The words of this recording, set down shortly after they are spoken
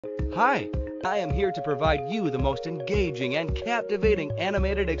Hi, I am here to provide you the most engaging and captivating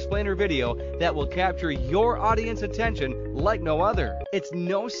animated explainer video that will capture your audience attention like no other. It's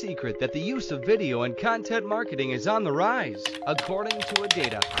no secret that the use of video in content marketing is on the rise. According to a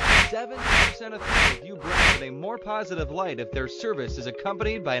data, 70% of people view brands in a more positive light if their service is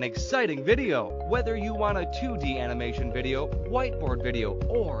accompanied by an exciting video. Whether you want a 2D animation video, whiteboard video,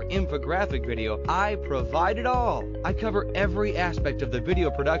 or infographic video, I provide it all. I cover every aspect of the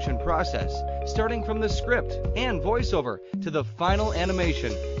video production process, starting from the script and voiceover to the final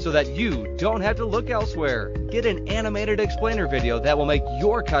animation, so that you don't have to look elsewhere. Get an animated explainer video that will make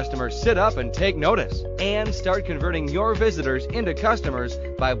your customers sit up and take notice, and start converting your visitors into customers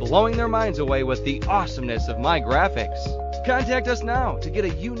by blowing their minds away with the awesomeness of my graphics. Contact us now to get a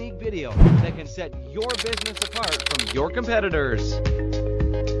unique video that can set your business apart from your competitors.